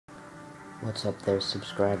What's up there,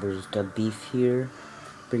 subscribers? Beef here,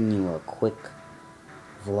 bringing you a quick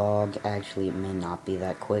vlog. Actually, it may not be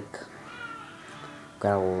that quick.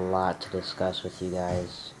 Got a lot to discuss with you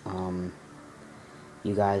guys.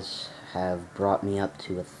 You guys have brought me up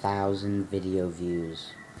to 1,000 video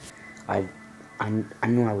views. I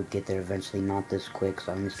knew I would get there eventually, not this quick,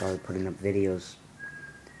 so I only started putting up videos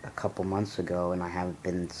a couple months ago, and I haven't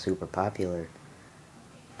been super popular.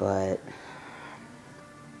 But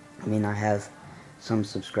I mean, I have some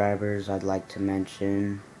subscribers I'd like to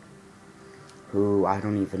mention who I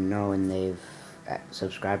don't even know, and they've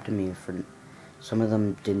subscribed to me. For some of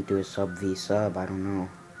them didn't do a sub, I don't know.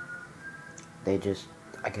 They just,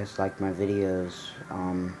 I guess, like my videos.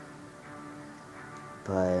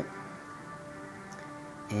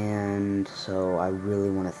 And so I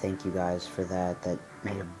really want to thank you guys for that. That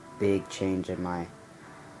made a big change in my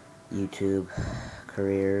YouTube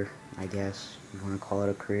career, I guess you want to call it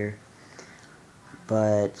a career.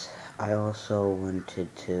 But I also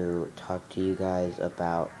wanted to talk to you guys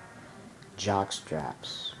about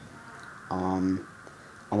JockStraps.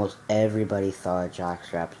 Almost everybody thought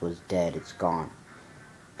JockStraps was dead. It's gone.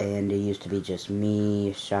 And it used to be just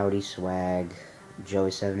me, Shouty Swag,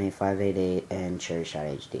 Joey78588, and Cherry Shot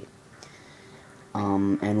HD.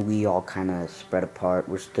 And we all kind of spread apart.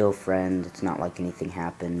 We're still friends. It's not like anything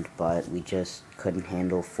happened, but we just couldn't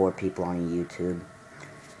handle 4 people on YouTube.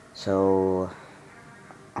 So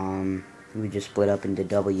we just split up into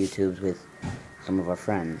double YouTubes with some of our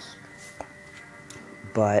friends.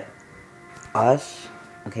 But us,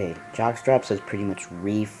 okay, JockStraps has pretty much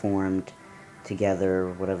reformed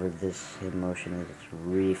together. Whatever this emotion is, it's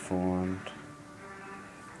reformed.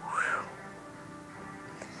 Whew.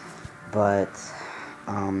 But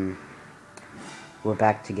we're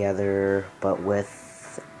back together, but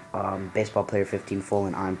with baseball player 15 Full,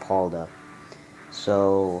 and I'm Paulda.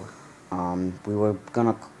 So we were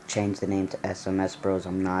gonna change the name to SMS Bros.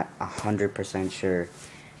 I'm not 100% sure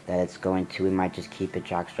that it's going to. We might just keep it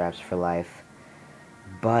JockStraps for life.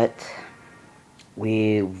 But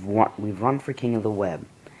we've run for King of the Web,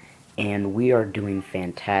 and we are doing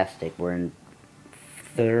fantastic. We're in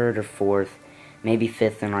 3rd or 4th, maybe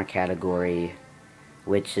 5th in our category,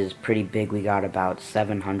 which is pretty big. We got about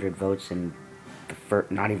 700 votes in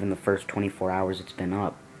not even the first 24 hours it's been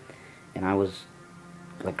up, and I was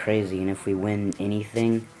like crazy. And if we win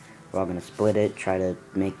anything, we're all gonna split it, try to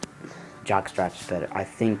make JockStraps better. I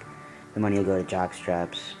think the money will go to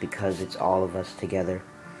JockStraps because it's all of us together.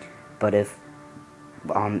 But if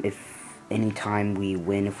any time we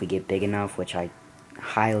win, if we get big enough, which I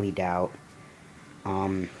highly doubt,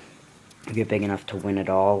 if you're big enough to win it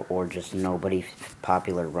all, or just nobody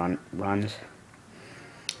popular runs,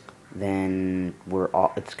 then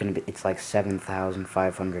it's like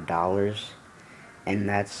 $7,500, and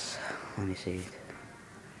that's, let me see,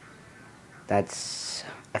 that's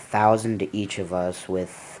 1,000 to each of us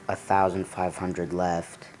with 1,500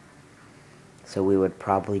 left. So we would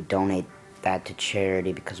probably donate that to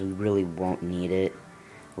charity because we really won't need it.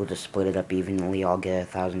 We'll just split it up evenly. I'll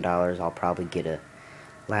get $1,000. I'll probably get a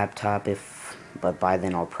laptop, but by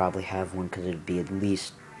then I'll probably have one, because it'd be at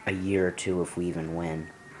least a year or 2 if we even win.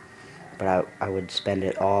 But I would spend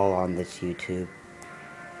it all on this YouTube,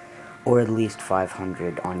 or at least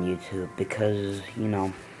 500 on YouTube, because, you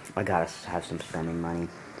know, I gotta have some spending money.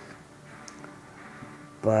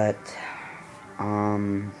 But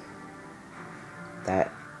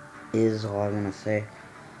that is all I'm gonna say.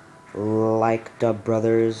 Like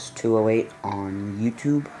DubBrothers208 on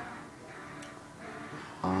YouTube.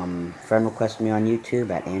 Friend request me on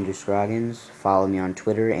YouTube at Andrew Scroggins. Follow me on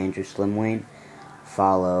Twitter, Andrew Slimwayne.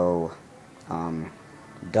 Follow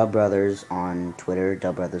DubBrothers on Twitter,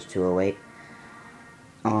 DubBrothers208.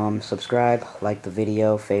 Subscribe, like the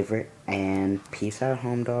video, favorite, and peace out,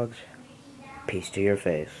 home dogs. Peace to your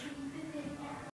face.